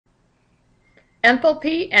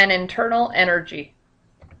Enthalpy and internal energy.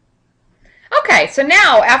 Okay, so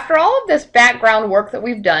now after all of this background work that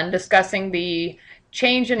we've done discussing the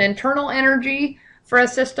change in internal energy for a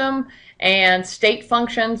system and state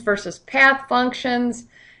functions versus path functions,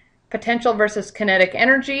 potential versus kinetic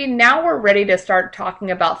energy, now we're ready to start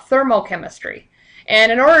talking about thermochemistry.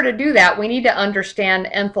 And in order to do that, we need to understand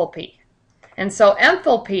enthalpy. And so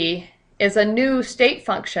enthalpy is a new state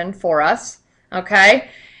function for us, okay?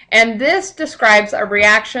 And this describes a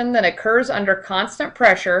reaction that occurs under constant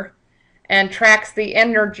pressure and tracks the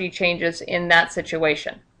energy changes in that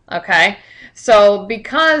situation, okay? So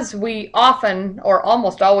because we often or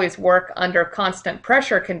almost always work under constant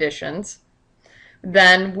pressure conditions,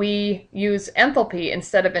 then we use enthalpy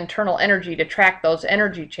instead of internal energy to track those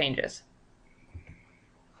energy changes.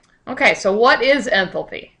 Okay, so what is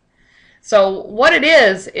enthalpy? So what it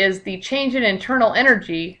is the change in internal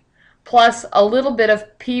energy plus a little bit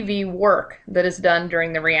of PV work that is done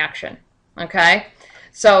during the reaction. Okay,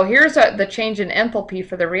 so here's the change in enthalpy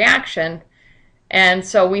for the reaction, and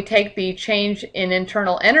so we take the change in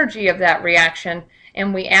internal energy of that reaction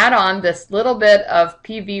and we add on this little bit of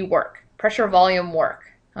PV work, pressure volume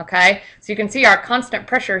work. Okay, so you can see our constant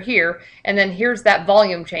pressure here, and then here's that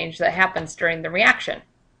volume change that happens during the reaction.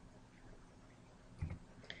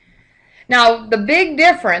 Now, the big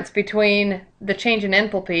difference between the change in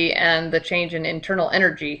enthalpy and the change in internal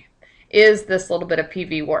energy is this little bit of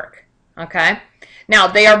PV work, okay? Now,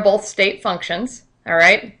 they are both state functions, all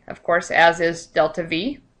right? Of course, as is delta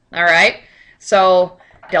V, all right? So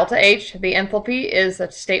delta H, the enthalpy, is a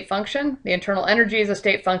state function. The internal energy is a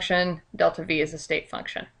state function. Delta V is a state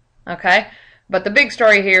function, okay? But the big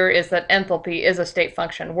story here is that enthalpy is a state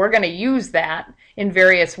function. We're going to use that in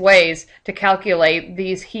various ways to calculate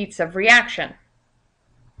these heats of reaction.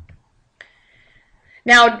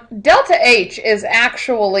 Now, delta H is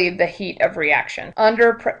actually the heat of reaction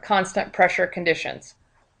under constant pressure conditions.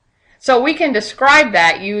 So we can describe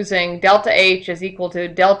that using delta H is equal to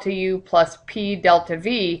delta U plus P delta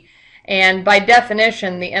V, and by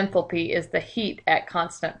definition, the enthalpy is the heat at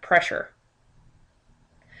constant pressure.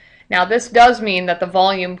 Now, this does mean that the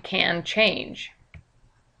volume can change.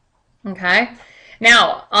 Okay?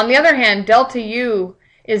 Now, on the other hand, delta U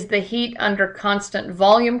is the heat under constant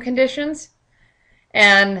volume conditions.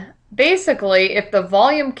 And basically, if the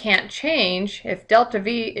volume can't change, if delta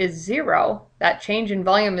V is 0, that change in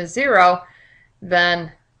volume is 0,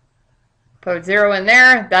 then put 0 in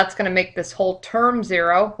there. That's going to make this whole term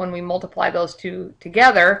 0 when we multiply those two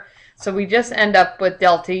together. So we just end up with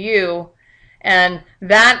delta U. And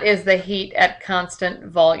that is the heat at constant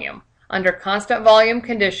volume. Under constant volume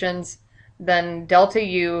conditions, then delta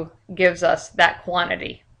U gives us that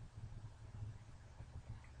quantity.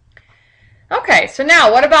 Okay, so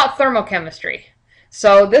now what about thermochemistry?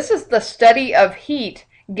 So this is the study of heat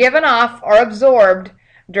given off or absorbed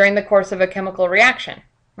during the course of a chemical reaction.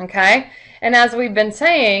 Okay? And as we've been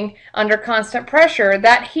saying, under constant pressure,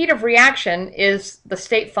 that heat of reaction is the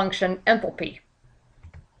state function enthalpy.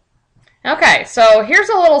 Okay, so here's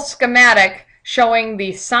a little schematic showing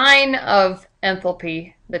the sign of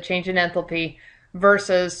enthalpy, the change in enthalpy,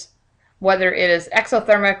 versus whether it is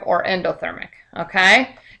exothermic or endothermic.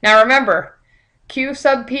 Okay? Now remember, Q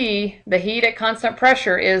sub P, the heat at constant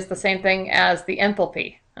pressure, is the same thing as the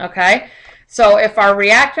enthalpy. Okay? So if our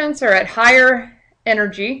reactants are at higher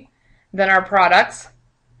energy than our products,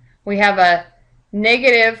 we have a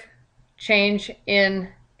negative change in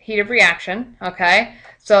heat of reaction. Okay?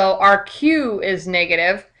 So our Q is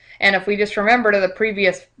negative, and if we just remember to the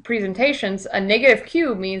previous presentations, a negative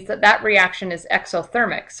Q means that that reaction is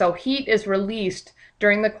exothermic. So heat is released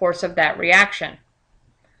during the course of that reaction.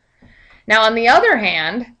 Now, on the other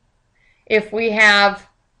hand, if we have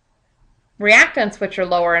reactants which are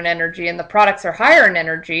lower in energy and the products are higher in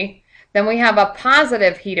energy, then we have a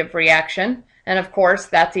positive heat of reaction, and of course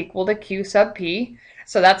that's equal to Q sub P.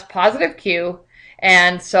 So that's positive Q,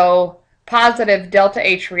 and so positive delta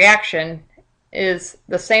H reaction is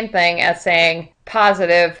the same thing as saying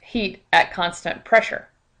positive heat at constant pressure.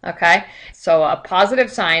 Okay, so a positive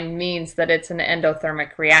sign means that it's an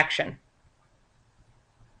endothermic reaction.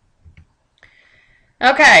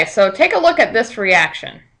 Okay, so take a look at this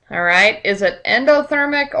reaction. All right, is it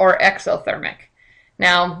endothermic or exothermic?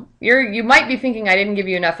 Now, you might be thinking I didn't give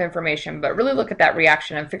you enough information, but really look at that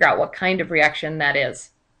reaction and figure out what kind of reaction that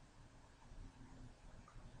is.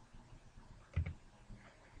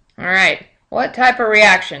 All right, what type of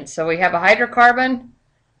reaction? So we have a hydrocarbon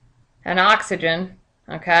and oxygen,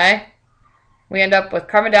 okay? We end up with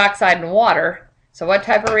carbon dioxide and water. So what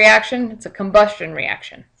type of reaction? It's a combustion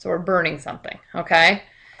reaction. So we're burning something, okay?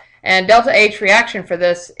 And delta H reaction for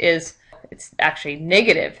this is it's actually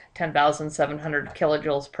negative 10,700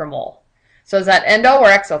 kilojoules per mole. So is that endo or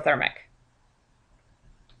exothermic?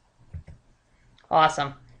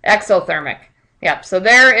 Awesome. Exothermic. Yep, so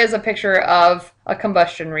there is a picture of a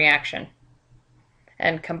combustion reaction.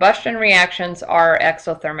 And combustion reactions are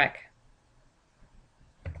exothermic.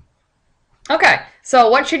 Okay, so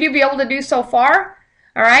what should you be able to do so far?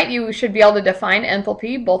 All right, you should be able to define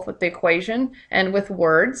enthalpy both with the equation and with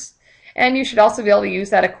words. And you should also be able to use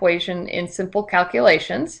that equation in simple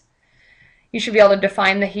calculations. You should be able to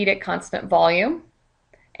define the heat at constant volume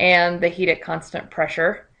and the heat at constant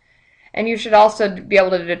pressure. And you should also be able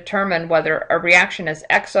to determine whether a reaction is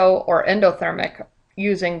exo or endothermic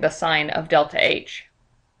using the sign of delta H.